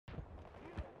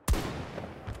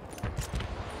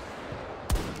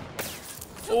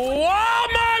Oh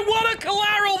my, what a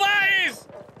collateral that is!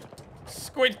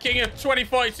 Squid King of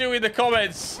 2042 in the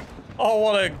comments. Oh,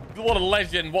 what a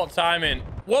legend. What timing.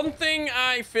 One thing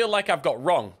I feel like I've got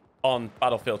wrong on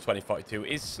Battlefield 2042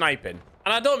 is sniping.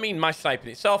 And I don't mean my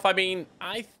sniping itself. I mean,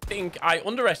 I think I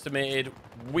underestimated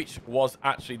which was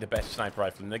actually the best sniper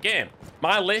rifle in the game.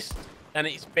 My list, and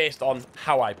it's based on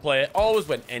how I play, always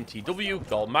went NTW,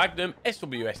 Gold Magnum,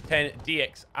 SWS-10,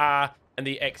 DXR, and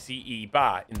the XCE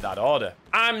bar in that order.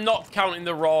 I'm not counting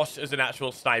the Roche as an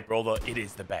actual sniper, although it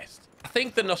is the best. I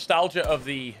think the nostalgia of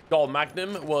the Gold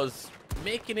Magnum was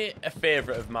making it a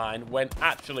favorite of mine when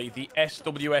actually the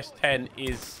SWS-10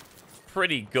 is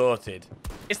pretty goated.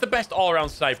 It's the best all-around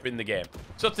sniper in the game.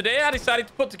 So today I decided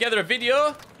to put together a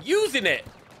video using it.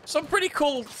 Some pretty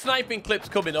cool sniping clips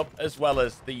coming up, as well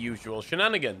as the usual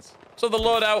shenanigans. So the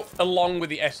loadout, along with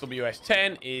the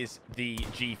SWS-10, is the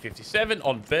G57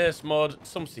 on burst mode,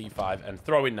 some C5, and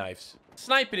throwing knives.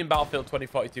 Sniping in Battlefield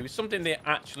 2042 is something they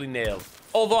actually nailed.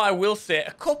 Although I will say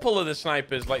a couple of the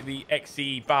snipers, like the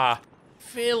XE bar,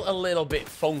 feel a little bit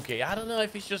funky. I don't know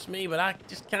if it's just me, but I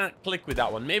just can't click with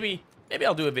that one. Maybe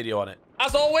I'll do a video on it.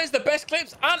 As always, the best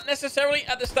clips aren't necessarily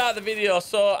at the start of the video,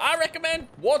 so I recommend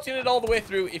watching it all the way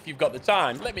through if you've got the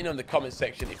time. Let me know in the comment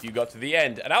section if you got to the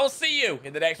end, and I will see you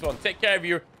in the next one. Take care of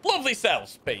your lovely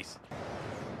selves. Peace.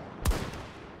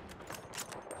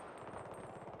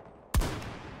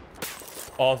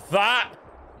 Oh, that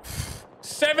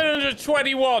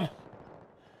 721.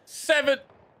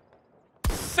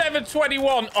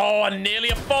 721. Oh, and nearly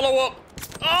a follow-up.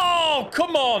 Oh,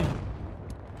 come on.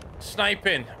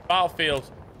 Sniping Battlefield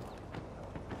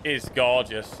is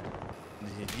gorgeous.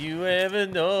 Did you ever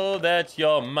know that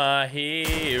you're my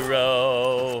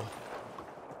hero?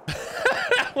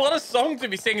 What a song to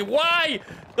be singing. Why?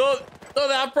 Don't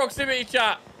have proximity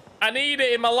chat. I need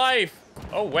it in my life.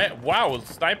 Oh, wait. Wow.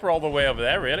 Sniper all the way over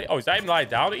there, really? Oh, is that him lying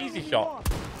down? Easy shot.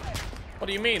 What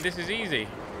do you mean? This is easy.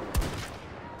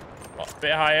 Oh, a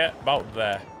bit higher. About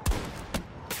there.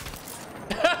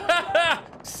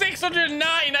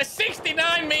 690,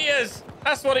 69 meters.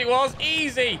 That's what it was.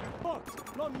 Easy.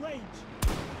 Long range.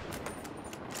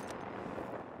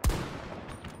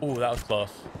 Oh, that was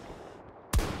close.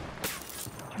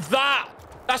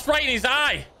 That's right in his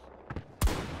eye.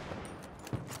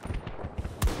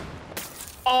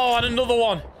 Oh, and another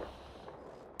one.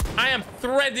 I am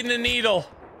threading the needle.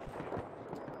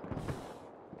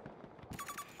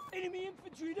 Enemy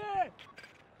infantry there.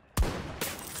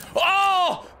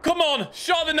 Oh, come on.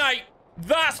 Shot of the night.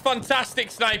 That's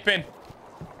fantastic sniping.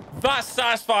 That's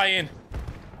satisfying.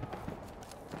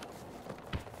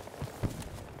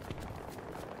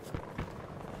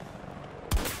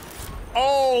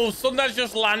 Oh, Sundance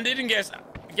just landed and gets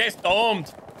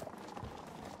domed.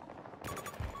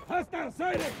 Hostile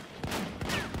sighting.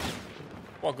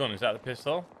 What gun is that? The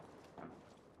pistol?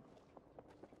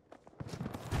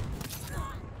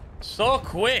 So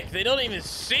quick. They don't even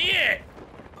see it.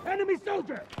 Enemy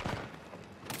soldier.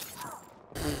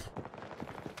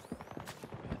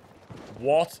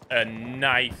 What a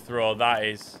knife throw that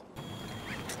is.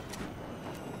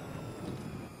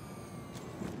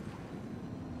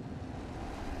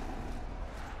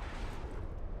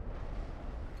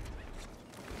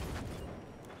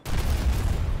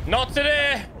 Not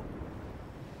today.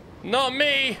 Not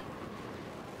me.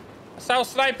 That's how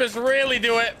snipers really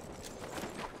do it.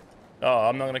 Oh,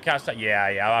 I'm not going to catch that.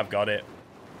 Yeah, I've got it.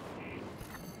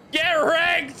 Get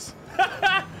wrecked!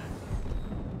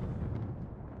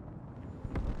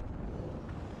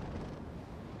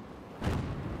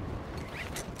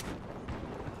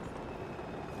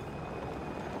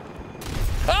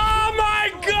 Oh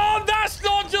my god, that's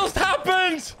not just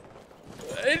happened!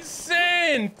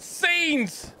 Insane!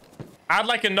 Scenes! I'd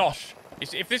like a nosh.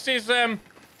 If this is,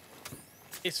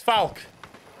 it's Falk.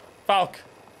 Falk.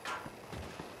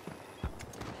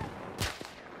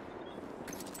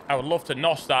 I would love to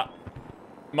nosh that.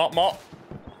 Mop.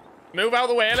 Move out of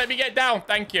the way. Let me get down.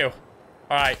 Thank you. All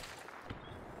right.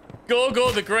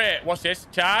 Go the great. Watch this.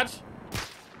 Charge.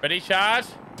 Ready, charge.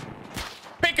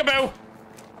 Peekaboo.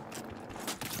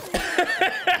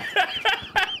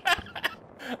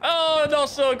 Oh, not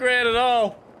so great at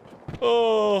all.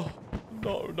 Oh,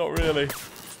 not really.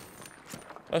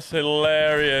 That's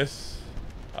hilarious.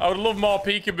 I would love more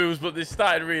peekaboos, but they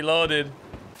started reloading.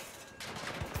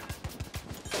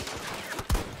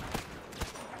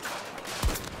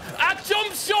 I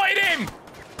jump shotted him!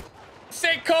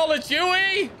 Sick Call of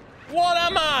Duty? What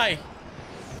am I?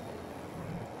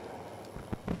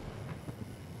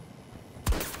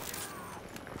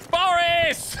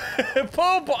 Boris!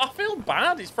 Poor I feel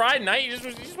bad. It's Friday night. He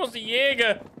just wants a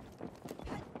Jaeger.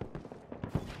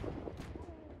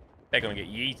 They're going to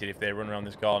get yeeted if they run around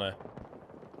this corner.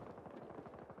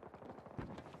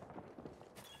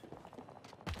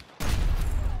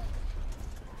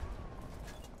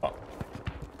 Oh.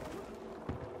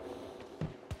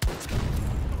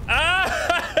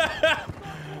 Ah!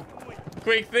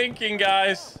 Quick thinking,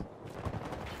 guys.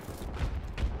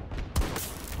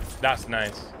 That's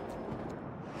nice.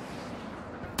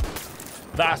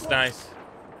 That's nice.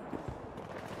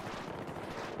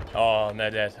 Oh, and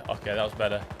they're dead. Okay, that was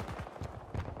better.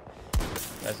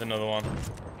 There's another one.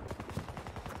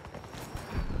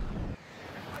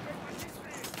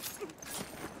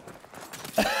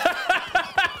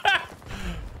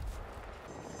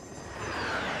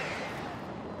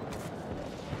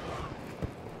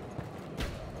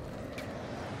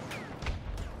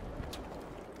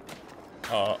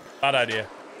 Oh, bad idea.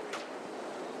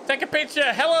 Take a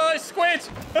picture. Hello, it's Squid.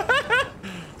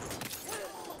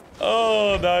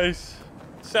 Oh, nice.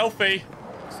 Selfie.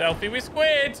 Selfie with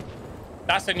Squid.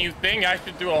 That's a new thing. I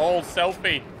should do a whole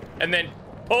selfie and then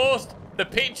post the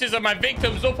pictures of my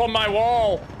victims up on my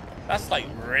wall. That's like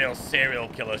real serial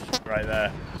killer shit right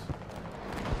there.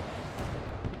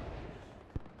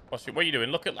 What are you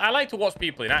doing? Look at. I like to watch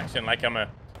people in action like I'm a.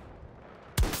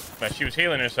 Well, she was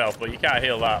healing herself, but you can't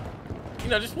heal that. You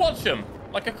know, just watch them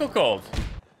like a cuckold.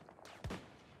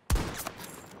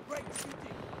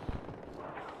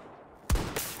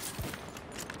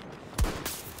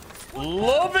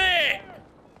 Love it!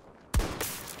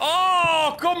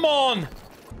 Oh, come on!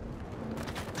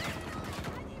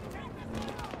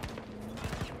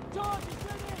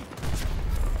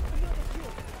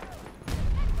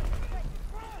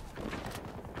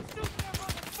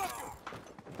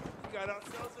 We got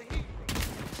ourselves a hero.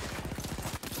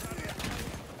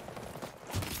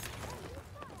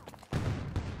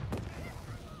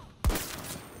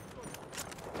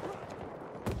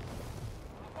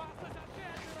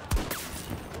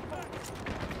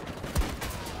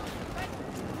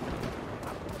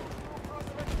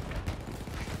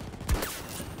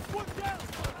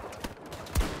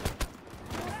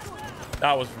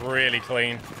 That was really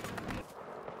clean.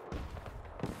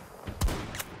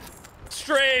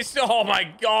 Straight. Oh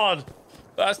my god.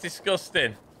 That's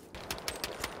disgusting.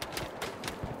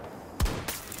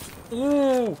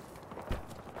 Ooh.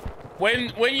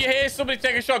 When you hear somebody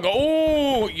take a shot, go,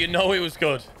 ooh, you know it was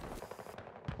good.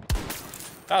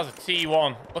 That was a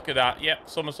T1. Look at that. Yep,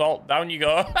 somersault. Down you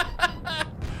go.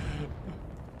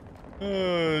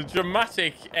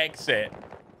 Dramatic exit.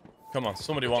 Come on,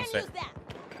 somebody wants it.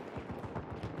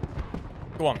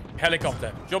 Go on,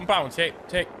 helicopter. Jump out and take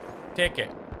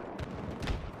it.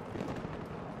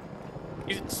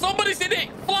 Somebody's in it.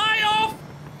 Fly off.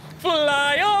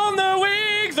 Fly on the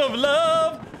wings of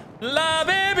love. La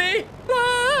baby.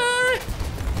 Fly.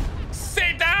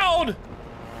 Sit down.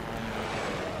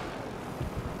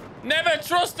 Never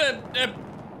trust a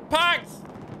packed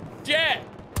jet.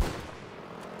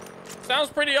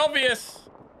 Sounds pretty obvious.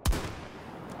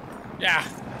 Yeah.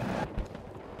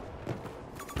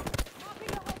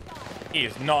 He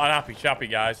is not an happy chappy,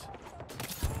 guys.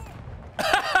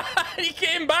 He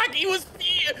came back. He was...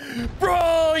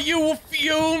 Bro, you were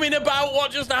fuming about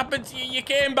what just happened to you. You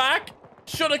came back.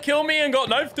 Should have killed me and got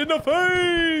knifed in the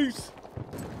face.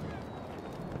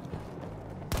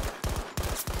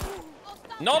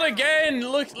 Not again.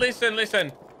 Look,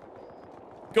 listen.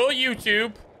 Go to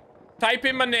YouTube. Type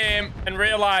in my name and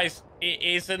realize it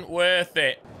isn't worth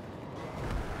it.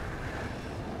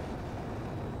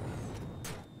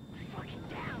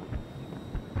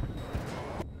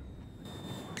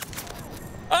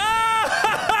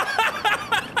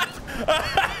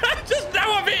 Just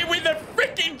now I'm hit with a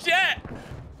freaking jet.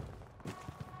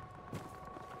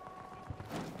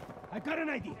 I got an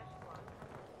idea.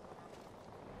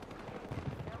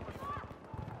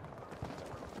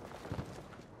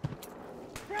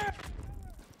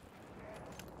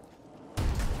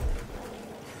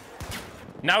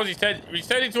 Now he's turned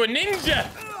into a ninja.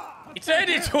 He turned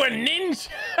into a ninja.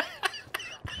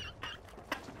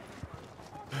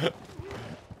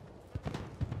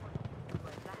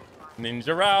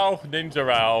 Ninja Row, Ninja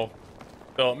Row.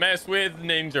 Don't mess with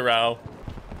Ninja Row.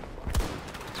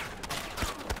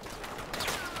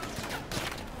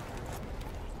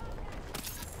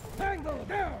 Tango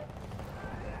down.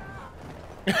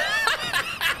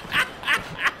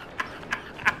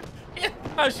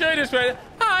 I'll show you this way.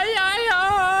 Hi.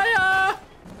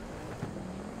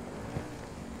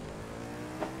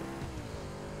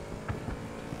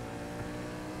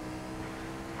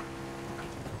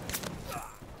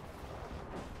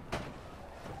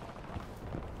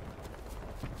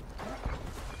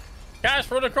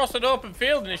 Can't run across an open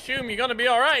field and assume you're gonna be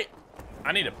all right.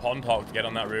 I need a pond hawk to get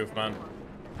on that roof, man.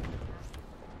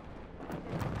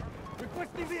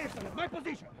 Requesting vehicle at my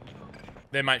position.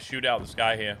 They might shoot out the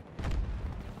sky here.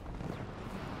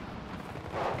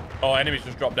 Oh, enemies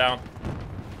just dropped down.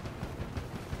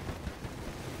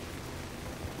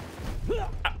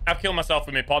 I've killed myself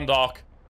with my pond hawk.